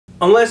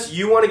Unless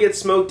you want to get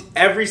smoked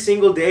every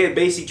single day at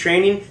basic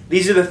training,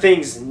 these are the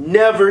things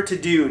never to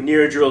do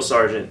near a drill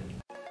sergeant.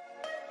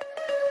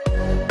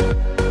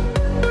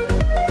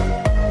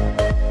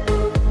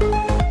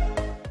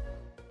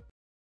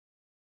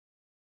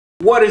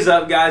 What is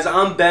up, guys?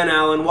 I'm Ben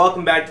Allen.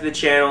 Welcome back to the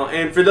channel.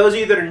 And for those of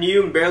you that are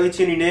new and barely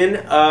tuning in,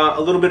 a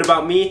little bit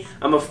about me.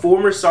 I'm a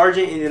former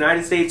sergeant in the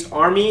United States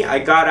Army. I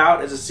got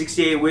out as a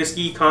 68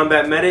 Whiskey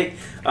combat medic.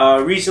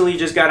 Recently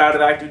just got out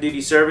of active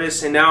duty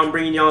service, and now I'm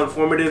bringing y'all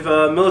informative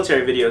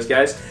military videos,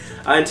 guys.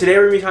 And today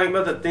we're going to be talking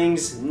about the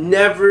things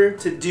never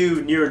to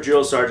do near a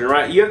drill sergeant,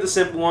 right? You have the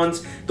simple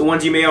ones, the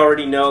ones you may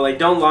already know, like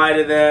don't lie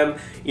to them,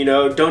 you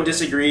know, don't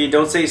disagree,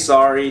 don't say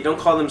sorry, don't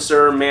call them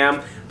sir or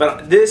ma'am.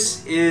 But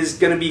this is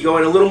going to be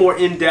going a little more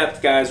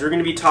in-depth, guys. We're going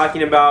to be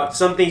talking about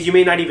some things you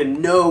may not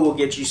even know will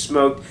get you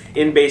smoked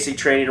in basic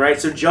training, right?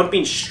 So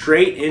jumping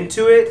straight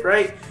into it,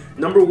 right?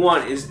 Number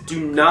one is do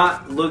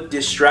not look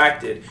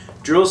distracted.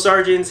 Drill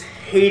sergeants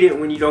hate it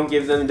when you don't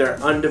give them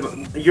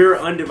your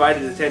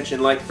undivided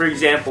attention. Like, for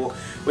example,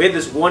 we had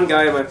this one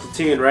guy in my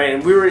platoon, right?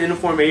 And we were in a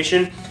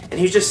formation, and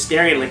he was just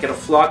staring like at a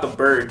flock of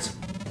birds.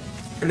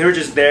 And they were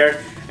just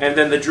there. And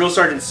then the drill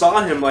sergeant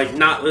saw him like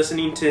not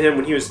listening to him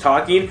when he was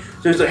talking.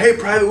 So he's like, "Hey,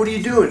 Private, what are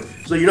you doing?"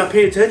 He's like, "You're not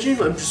paying attention?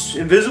 I'm just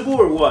invisible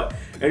or what?"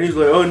 And he's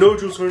like, "Oh, no,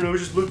 drill sergeant, I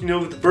was just looking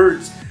over the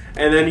birds."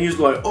 And then he's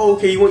like, "Oh,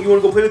 okay, you want to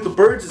go play with the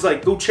birds?" It's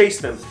like, "Go chase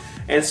them."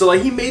 And so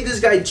like he made this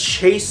guy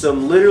chase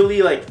them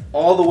literally like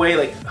all the way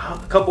like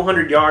a couple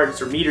hundred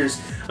yards or meters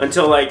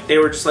until like they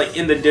were just like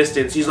in the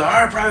distance. He's like,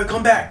 "All right, Private,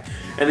 come back."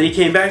 And then he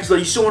came back, he's like,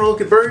 "You still want to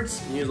look at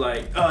birds?" And he was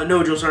like, "Oh,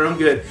 no, drill sergeant, I'm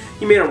good."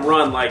 He made him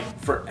run like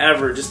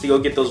forever just to go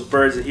get those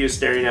birds that he was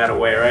staring at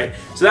away, right?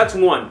 So that's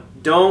one.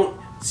 Don't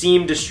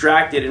seem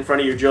distracted in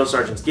front of your drill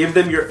sergeants. Give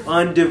them your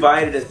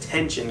undivided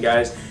attention,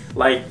 guys.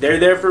 Like, they're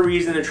there for a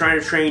reason. They're trying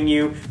to train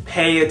you.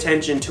 Pay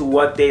attention to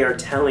what they are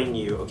telling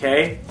you,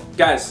 okay?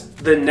 Guys,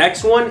 the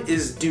next one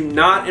is do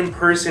not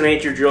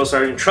impersonate your drill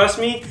sergeant. Trust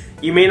me,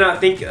 you may not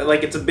think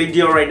like it's a big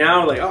deal right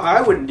now, like, oh,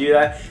 I wouldn't do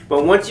that.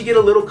 But once you get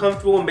a little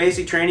comfortable in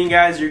basic training,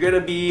 guys, you're gonna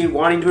be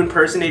wanting to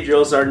impersonate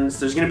drill sergeants.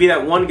 There's gonna be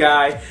that one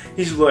guy,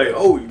 he's like,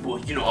 "Oh, well,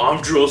 you know,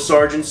 I'm drill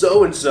sergeant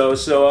so-and-so,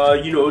 so,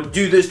 you know,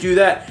 do this, do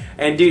that."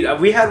 And dude,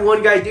 we had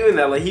one guy doing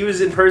that. Like, he was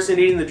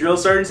impersonating the drill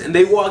sergeants, and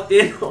they walked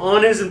in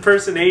on his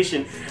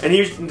impersonation, and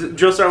the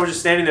drill sergeant was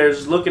just standing there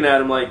just looking at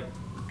him like,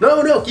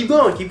 "No, no, keep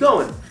going, keep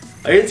going.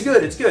 Like, it's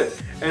good, it's good."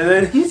 And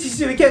then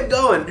he kept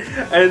going,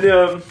 and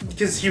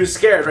because he was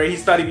scared, right? He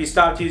thought if he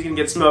stopped, he was gonna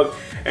get smoked.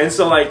 And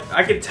so like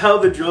I could tell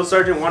the drill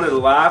sergeant wanted to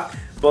laugh,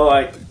 but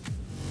like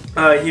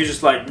he was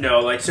just like, no.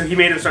 Like, so he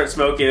made him start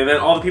smoking, and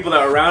then all the people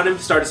that were around him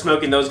started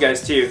smoking those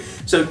guys too.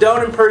 So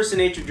don't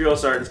impersonate your drill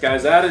sergeants,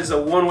 guys. That is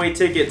a one-way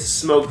ticket to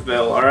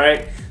Smokeville, all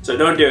right? So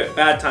don't do it.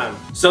 Bad time.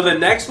 So the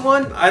next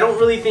one, I don't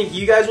really think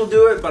you guys will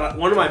do it, but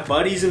one of my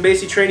buddies in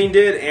basic training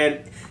did,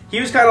 and he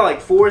was kind of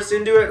like forced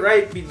into it,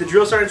 right? The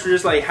drill sergeants were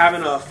just like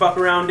having a fuck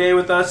around day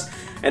with us,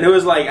 and it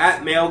was like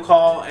at mail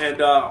call, and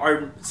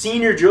our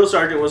senior drill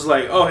sergeant was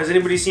like, "Oh, has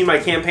anybody seen my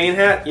campaign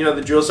hat? You know,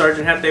 the drill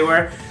sergeant hat they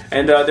wear?"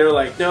 And they were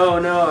like, "No,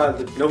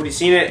 nobody's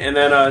seen it." And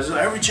then it's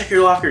like, "Everybody check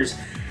your lockers."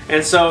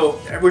 And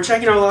so we're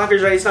checking our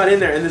lockers, right? It's not in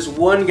there. And this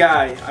one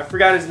guy, I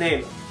forgot his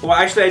name. Well,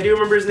 actually, I do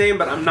remember his name,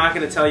 but I'm not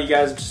going to tell you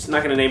guys. I'm just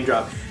not going to name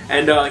drop.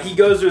 And he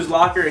goes to his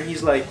locker, and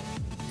he's like,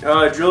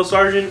 "Drill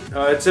sergeant,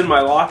 it's in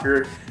my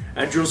locker."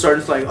 And drill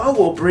sergeant's like, "Oh,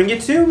 well, bring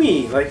it to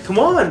me. Like, come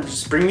on,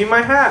 just bring me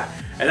my hat."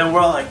 And then we're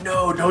all like,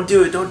 "No, don't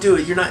do it, don't do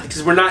it. You're not,"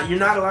 because you're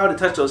not allowed to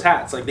touch those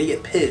hats. Like, they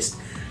get pissed.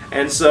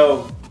 And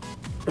so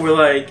we're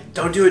like,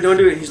 "Don't do it, don't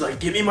do it." And he's like,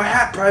 "Give me my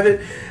hat,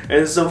 Private."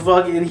 And so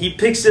fucking, he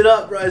picks it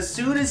up, right? As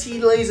soon as he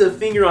lays a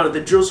finger on it,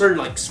 the drill sergeant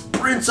like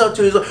sprints up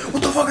to him. He's like,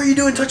 "What the fuck are you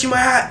doing touching my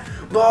hat?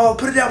 Oh,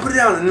 put it down, put it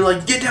down." And then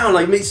like, "Get down,"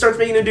 like starts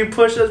making him do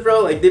push-ups,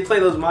 bro. Like, they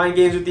play those mind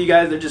games with you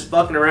guys. They're just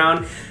fucking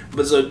around.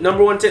 But so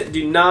number one tip,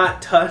 do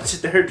not touch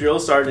their drill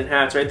sergeant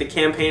hats, right? The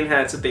campaign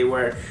hats that they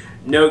wear.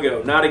 No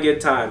go, not a good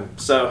time.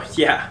 So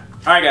yeah.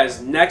 Alright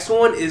guys, next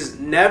one is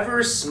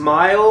never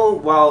smile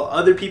while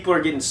other people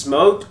are getting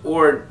smoked,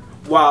 or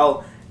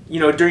while, you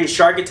know, during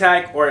shark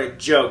attack or at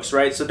jokes,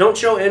 right? So don't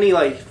show any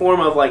like form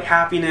of like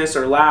happiness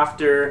or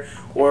laughter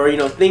or, you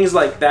know, things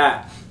like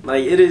that.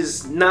 Like, it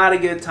is not a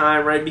good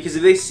time, right? Because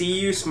if they see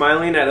you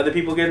smiling at other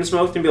people getting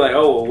smoked, and be like,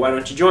 "Oh, well, why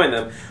don't you join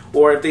them?"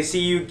 Or if they see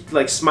you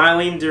like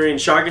smiling during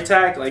shark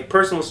attack, like,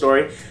 personal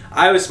story,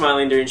 I was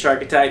smiling during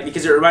shark attack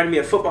because it reminded me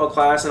of football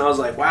class, and I was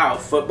like, wow,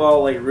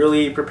 football like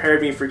really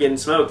prepared me for getting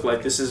smoked.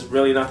 Like, this is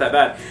really not that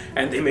bad.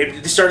 And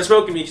they started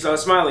smoking me because I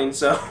was smiling.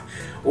 So,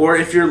 or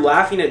if you're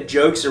laughing at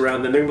jokes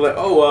around them, they're gonna be like,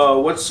 "Oh,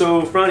 what's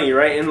so funny,"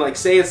 right? And like,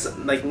 say it's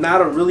like not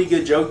a really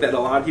good joke that a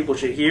lot of people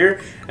should hear,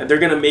 and they're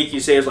gonna make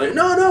you say, "It's like,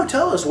 no, no,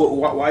 tell us,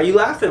 why are you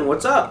laughing?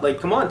 What's up? Like,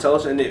 come on, tell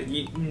us." And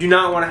you do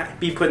not want to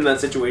be put in that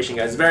situation,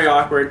 guys. It's very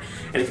awkward.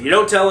 And if you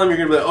don't tell them, you're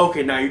gonna be like,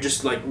 "Okay, now you're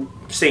just like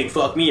saying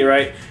fuck me,"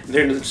 right? And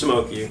they're gonna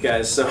smoke you,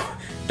 guys. So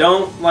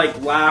don't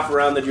like laugh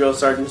around the drill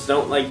sergeants,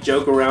 don't like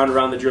joke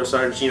around the drill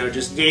sergeants, you know,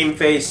 just game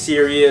face,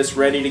 serious,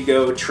 ready to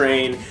go,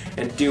 train,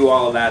 and do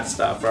all of that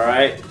stuff,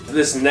 alright?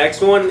 This next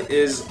one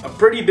is a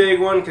pretty big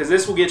one because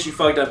this will get you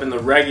fucked up in the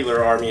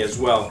regular Army as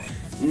well.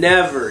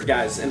 Never,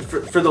 guys, and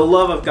for the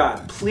love of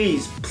God,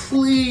 please,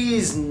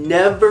 please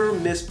never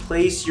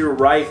misplace your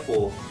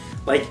rifle,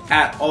 like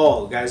at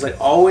all, guys. Like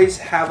always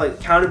have like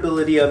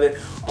accountability of it,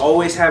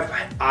 always have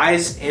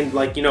eyes and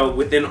like, you know,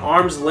 within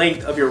arm's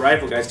length of your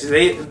rifle, guys,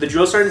 because the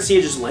drill sergeant see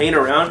it just laying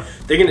around,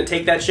 they're gonna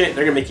take that shit and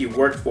they're gonna make you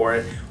work for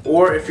it.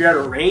 Or if you're at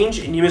a range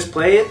and you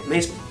misplace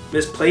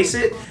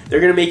it,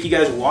 they're gonna make you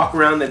guys walk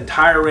around the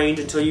entire range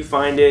until you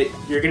find it.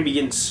 You're gonna be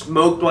getting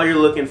smoked while you're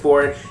looking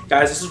for it,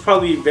 guys. This is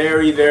probably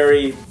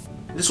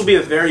this will be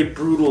a very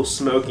brutal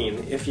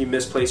smoking if you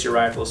misplace your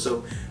rifle.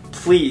 So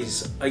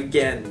please,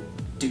 again,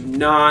 do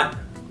not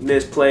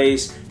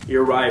misplace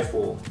your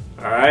rifle,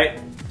 all right?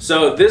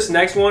 So this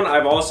next one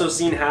I've also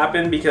seen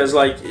happen because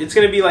like it's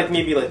gonna be like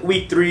maybe like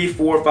week 3,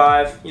 4,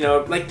 5, you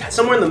know, like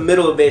somewhere in the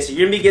middle of basic.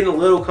 You're gonna be getting a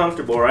little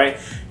comfortable, right?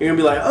 You're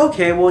gonna be like,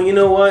 okay, well, you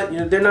know what? You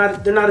know, they're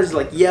not as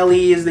like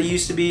yelly as they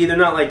used to be. They're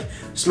not like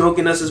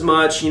smoking us as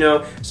much, you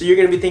know. So you're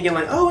gonna be thinking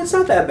like, oh, it's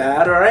not that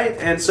bad, all right?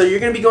 And so you're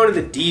gonna be going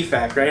to the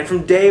DFAC, right? And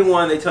from day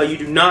one, they tell you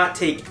do not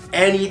take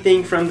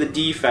anything from the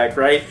DFAC,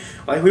 right?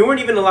 Like we weren't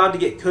even allowed to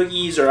get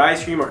cookies or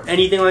ice cream or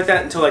anything like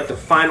that until like the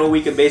final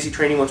week of basic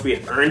training once we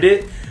had earned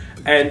it.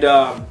 And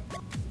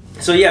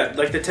so yeah,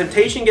 like the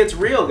temptation gets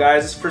real,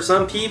 guys, for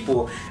some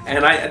people.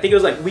 And I think it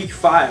was like week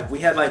 5, we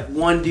had like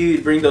one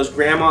dude bring those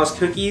grandma's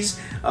cookies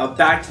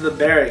back to the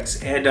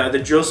barracks, and the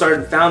drill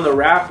sergeant found the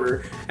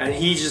wrapper and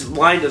he just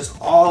lined us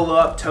all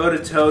up toe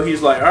to toe.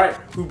 He's like, all right,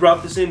 who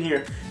brought this in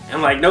here?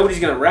 And like nobody's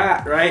gonna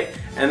rat, right?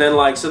 And then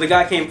like, so the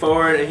guy came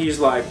forward and he's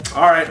like,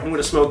 all right, I'm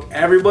gonna smoke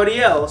everybody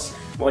else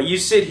while you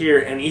sit here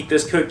and eat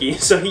this cookie.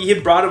 So he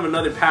had brought him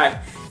another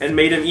pack and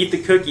made him eat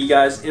the cookie,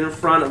 guys, in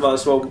front of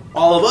us while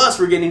all of us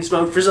were getting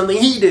smoked for something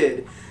he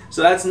did.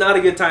 So that's not a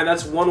good time.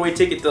 That's one-way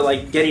ticket to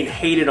like getting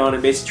hated on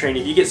in basic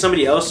training. If you get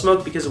somebody else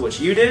smoked because of what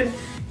you did,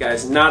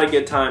 guys, not a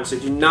good time. So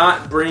do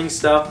not bring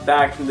stuff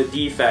back from the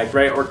DFAC,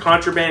 right? Or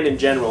contraband in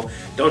general.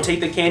 Don't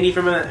take the candy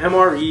from the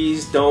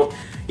MREs.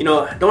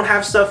 Don't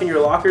have stuff in your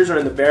lockers or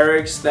in the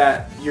barracks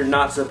that you're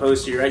not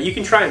supposed to, right? You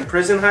can try and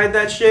prison hide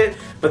that shit,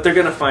 but they're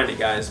gonna find it,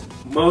 guys.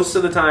 Most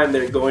of the time,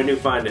 they're going to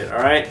find it, all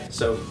right?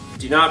 So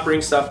do not bring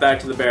stuff back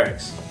to the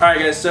barracks. All right,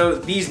 guys, so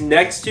these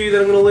next two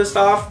that I'm gonna list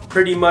off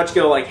pretty much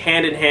go like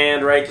hand in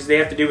hand, right? Because they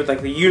have to do with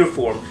like the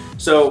uniform.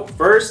 So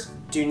first,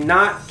 do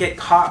not get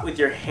caught with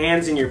your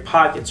hands in your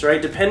pockets,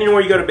 right? Depending on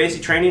where you go to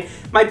basic training,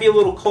 it might be a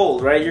little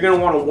cold, right? You're gonna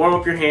wanna warm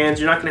up your hands.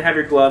 You're not gonna have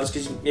your gloves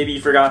because maybe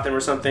you forgot them or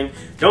something.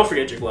 Don't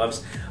forget your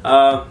gloves.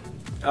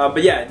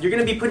 But yeah, you're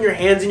gonna be putting your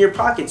hands in your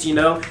pockets, you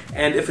know?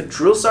 And if a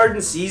drill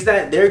sergeant sees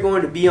that, they're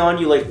going to be on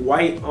you like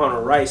white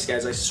on rice,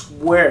 guys. I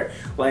swear.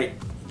 Like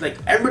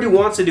everybody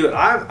wants to do it.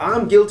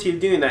 I'm guilty of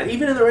doing that,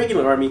 even in the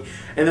regular Army.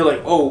 And they're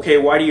like, oh, okay,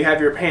 why do you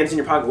have your hands in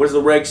your pocket? What does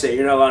the reg say?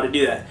 You're not allowed to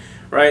do that,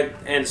 right?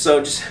 And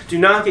so just do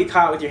not get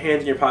caught with your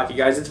hands in your pocket,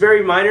 guys. It's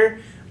very minor,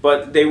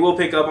 but they will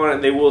pick up on it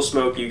and they will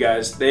smoke you,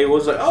 guys. They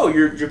will like, oh,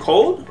 you're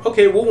cold?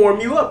 Okay, we'll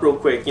warm you up real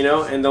quick, you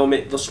know, and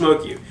they'll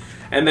smoke you.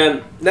 And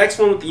then next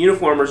one with the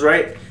uniformers,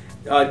 right?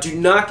 Do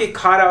not get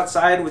caught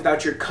outside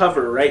without your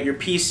cover, right? Your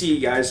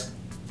PC, guys.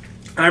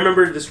 I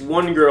remember this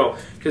one girl,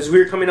 because we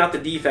were coming out the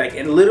DFAC,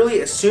 and literally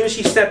as soon as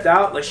she stepped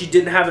out, like she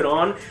didn't have it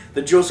on,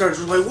 the drill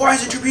sergeants were like, why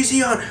isn't your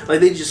PC on?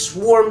 Like they just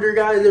swarmed her,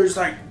 guys. They were just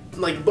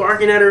like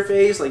barking at her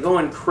face, like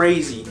going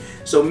crazy.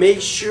 So make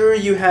sure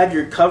you have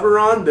your cover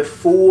on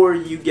before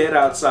you get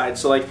outside.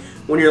 So like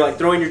when you're like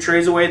throwing your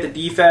trays away at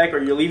the DFAC or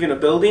you're leaving a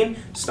building,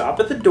 stop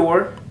at the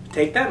door,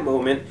 take that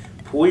moment,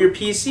 pull your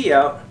PC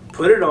out,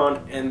 put it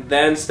on, and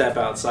then step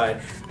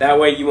outside. That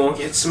way you won't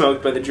get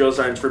smoked by the drill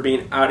sergeants for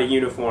being out of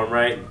uniform,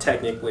 right?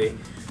 Technically.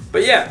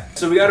 But yeah,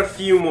 so we got a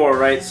few more,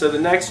 right? So the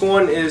next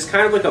one is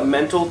kind of like a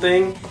mental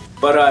thing,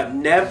 but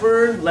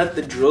never let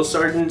the drill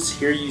sergeants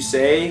hear you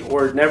say,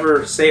 or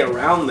never say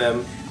around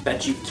them,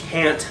 that you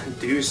can't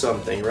do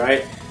something,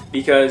 right?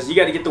 Because you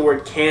got to get the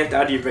word can't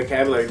out of your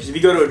vocabulary. Because if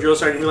you go to a drill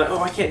sergeant and you're like,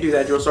 oh, I can't do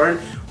that, drill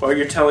sergeant, or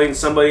you're telling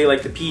somebody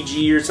like the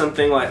PG or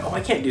something like, oh,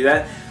 I can't do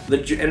that,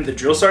 and the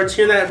drill sergeants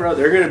hear that, bro,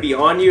 they're going to be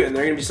on you and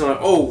they're going to be saying like,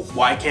 oh,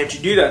 why can't you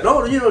do that?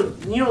 No, you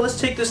know, let's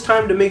take this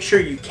time to make sure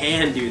you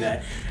can do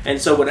that. And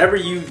so whatever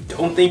you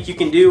don't think you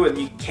can do, and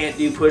you can't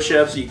do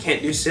push-ups, you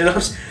can't do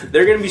sit-ups,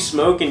 they're going to be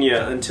smoking you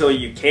until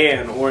you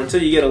can, or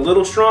until you get a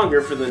little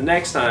stronger for the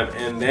next time,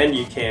 and then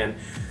you can.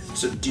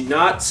 So do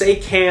not say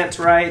can't,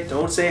 right?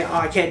 Don't say, oh,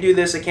 I can't do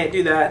this, I can't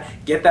do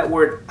that. Get that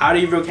word out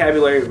of your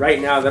vocabulary right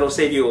now. That'll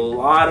save you a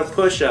lot of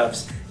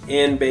push-ups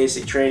in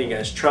basic training,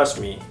 guys. Trust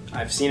me,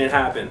 I've seen it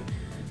happen.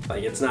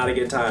 Like, it's not a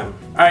good time.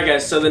 All right,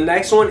 guys, so the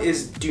next one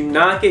is do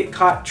not get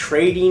caught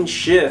trading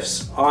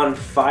shifts on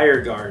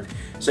fire guard.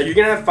 So you're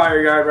gonna have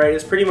fire guard, right?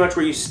 It's pretty much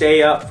where you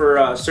stay up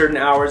for certain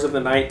hours of the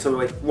night to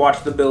like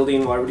watch the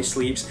building while everybody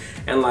sleeps,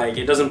 and like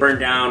it doesn't burn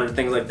down or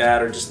things like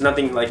that, or just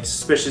nothing like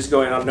suspicious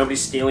going on,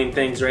 nobody's stealing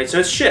things, right? So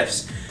it's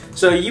shifts.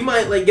 So you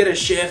might like get a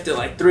shift at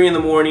like 3 in the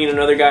morning, and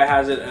another guy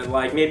has it at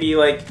like maybe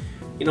like,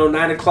 you know,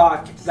 9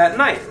 o'clock that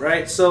night,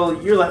 right?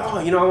 So you're like, oh,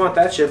 you know, I want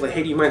that shift. Like,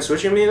 hey, do you mind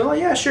switching me? And they're like,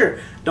 yeah, sure.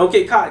 Don't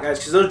get caught, guys,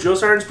 because those drill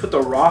sergeants put the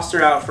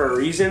roster out for a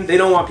reason. They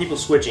don't want people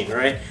switching,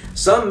 right?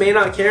 Some may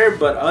not care,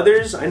 but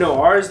others, I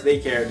know ours, they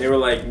cared. They were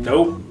like,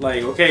 nope.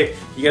 Like, okay,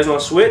 you guys want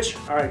to switch?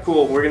 All right,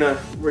 cool. We're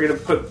gonna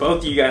put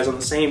both of you guys on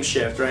the same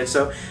shift, right?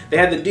 So they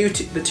had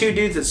the two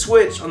dudes that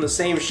switched on the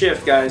same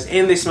shift, guys,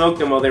 and they smoked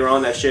them while they were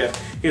on that shift.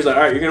 He was like,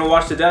 all right, you're gonna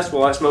watch the desk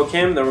while I smoke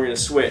him, then we're gonna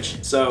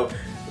switch. So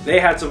they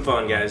had some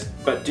fun, guys,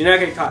 but do not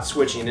get caught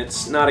switching.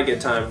 It's not a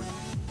good time.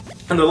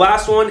 And the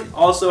last one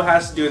also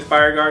has to do with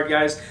fire guard,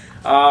 guys.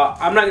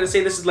 I'm not going to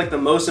say this is like the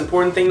most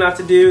important thing not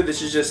to do.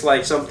 This is just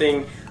like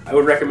something I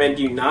would recommend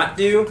you not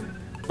do.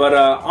 But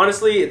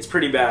honestly, it's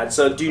pretty bad.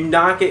 So do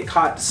not get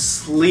caught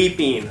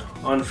sleeping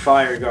on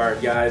fire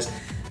guard, guys.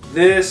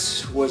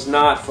 This was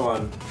not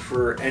fun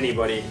for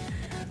anybody.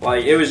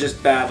 Like, it was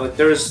just bad. Like,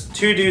 there was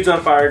 2 dudes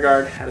on fire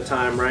guard at a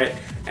time, right?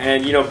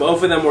 And, you know,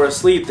 both of them were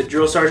asleep. The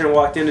drill sergeant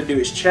walked in to do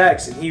his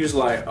checks, and he was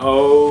like,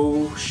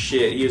 oh,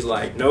 shit. He was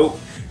like, nope.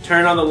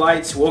 Turned on the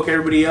lights, woke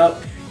everybody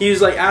up. He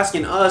was, like,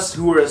 asking us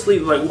who were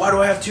asleep, like, why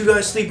do I have 2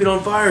 guys sleeping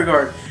on fire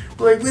guard?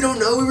 We're like, we don't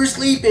know, we were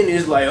sleeping.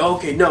 He's like,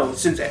 okay, no,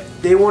 since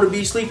they want to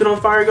be sleeping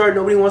on fire guard,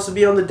 nobody wants to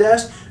be on the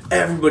desk,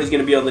 everybody's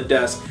going to be on the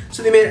desk.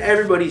 So they made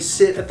everybody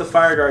sit at the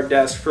fire guard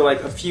desk for,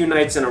 like, a few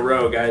nights in a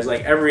row, guys.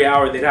 Like, every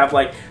hour, they'd have,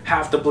 like,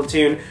 half the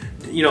platoon,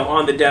 you know,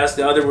 on the desk,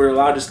 the other were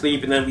allowed to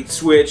sleep, and then we'd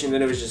switch, and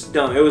then it was just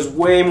dumb. It was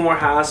way more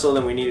hassle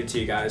than we needed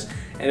to, guys,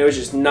 and it was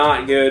just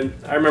not good.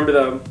 I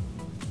remember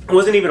it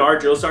wasn't even our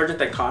drill sergeant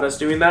that caught us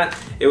doing that.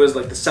 It was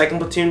like the 2nd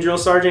platoon drill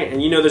sergeant,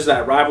 and you know there's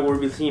that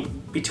rivalry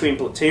between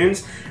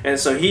platoons, and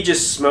so he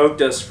just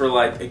smoked us for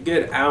like a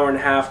good hour and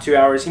a half, 2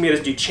 hours. He made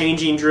us do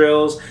changing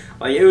drills.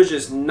 Like, it was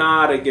just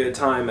not a good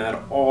time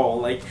at all.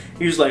 Like,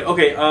 he was like,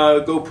 okay,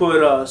 go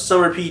put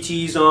summer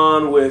PTs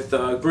on with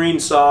green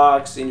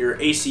socks and your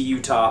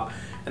ACU top.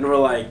 And we're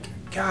like,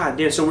 God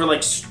damn. So we're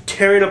like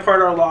tearing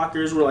apart our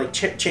lockers. We're like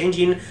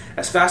changing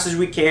as fast as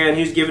we can.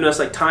 He was giving us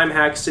like time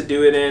hacks to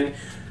do it in.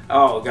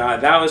 Oh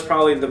God, that was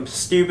probably the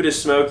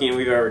stupidest smoking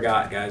we've ever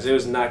got, guys. It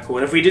was not cool.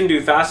 And if we didn't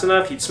do fast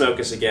enough, he'd smoke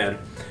us again.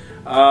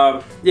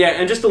 Yeah,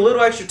 and just a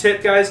little extra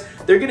tip, guys.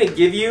 They're gonna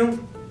give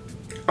you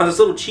on this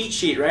little cheat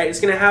sheet, right? It's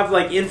gonna have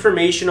like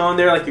information on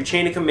there, like your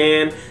chain of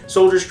command,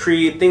 soldier's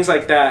creed, things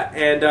like that.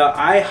 And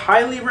I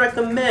highly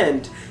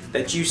recommend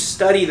that you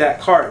study that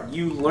card.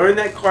 You learn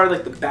that card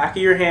like the back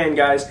of your hand,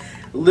 guys.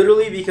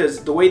 Literally,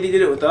 because the way they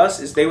did it with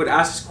us is they would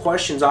ask us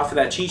questions off of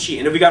that cheat sheet,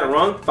 and if we got it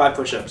wrong, 5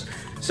 push-ups.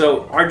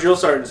 So our drill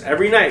sergeants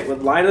every night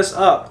would line us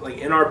up like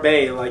in our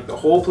bay, like the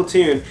whole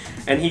platoon,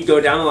 and he'd go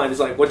down the line. He's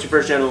like, what's your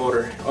first general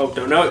order? Oh,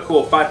 don't know it?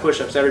 Cool, 5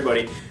 push-ups,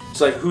 everybody. It's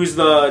like, who's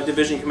the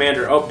division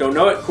commander? Oh, don't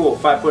know it? Cool,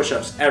 5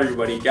 push-ups,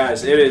 everybody.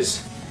 Guys,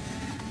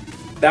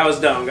 that was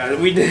dumb, guys.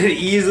 We did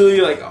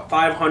easily like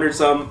 500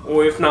 some,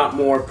 or if not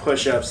more,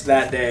 push-ups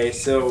that day.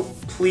 So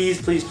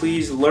please, please,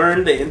 please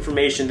learn the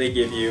information they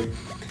give you.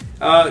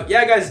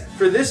 Yeah, guys,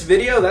 for this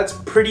video, that's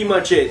pretty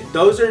much it.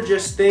 Those are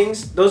just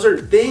things, those are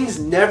things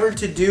never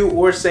to do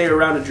or say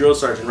around a drill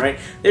sergeant, right?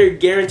 They're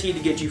guaranteed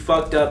to get you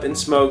fucked up and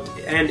smoked,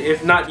 and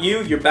if not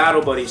you, your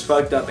battle buddies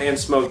fucked up and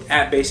smoked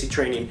at basic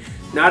training.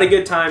 Not a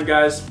good time,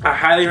 guys. I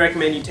highly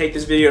recommend you take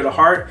this video to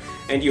heart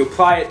and you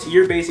apply it to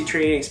your basic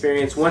training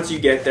experience once you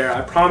get there.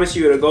 I promise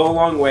you it'll go a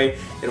long way.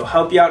 It'll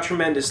help you out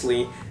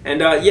tremendously.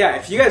 And yeah,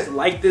 if you guys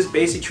like this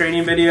basic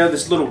training video,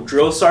 this little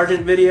drill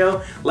sergeant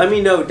video, let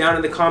me know down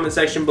in the comment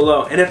section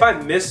below. And if I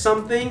missed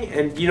something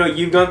and you know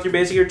you've gone through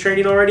basic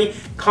training already,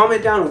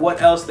 comment down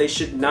what else they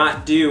should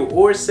not do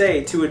or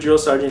say to a drill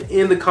sergeant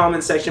in the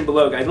comment section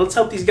below, guys. Let's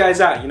help these guys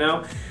out, you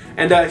know?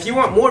 And if you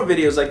want more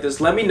videos like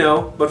this, let me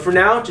know. But for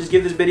now, just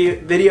give this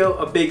video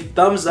a big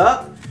thumbs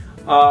up,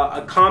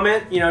 a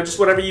comment, you know, just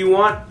whatever you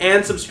want,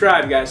 and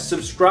subscribe, guys.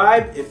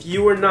 Subscribe if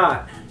you are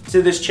not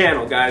to this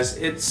channel, guys.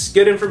 It's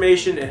good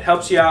information. It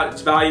helps you out.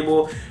 It's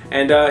valuable.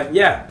 And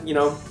yeah, you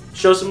know,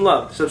 show some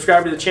love.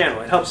 Subscribe to the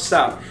channel. It helps us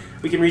out.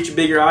 We can reach a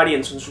bigger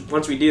audience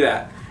once we do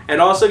that.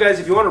 And also, guys,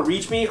 if you want to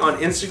reach me on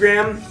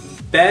Instagram,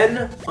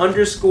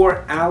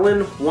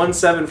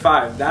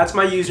 Ben_Allen175. That's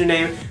my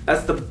username.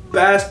 That's the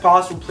best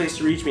possible place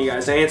to reach me,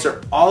 guys. I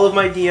answer all of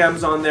my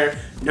DMs on there.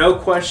 No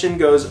question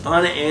goes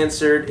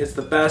unanswered. It's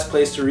the best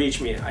place to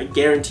reach me. I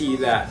guarantee you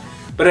that.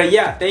 But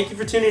yeah, thank you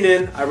for tuning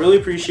in. I really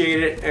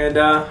appreciate it. And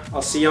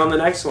I'll see you on the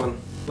next one.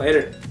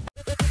 Later.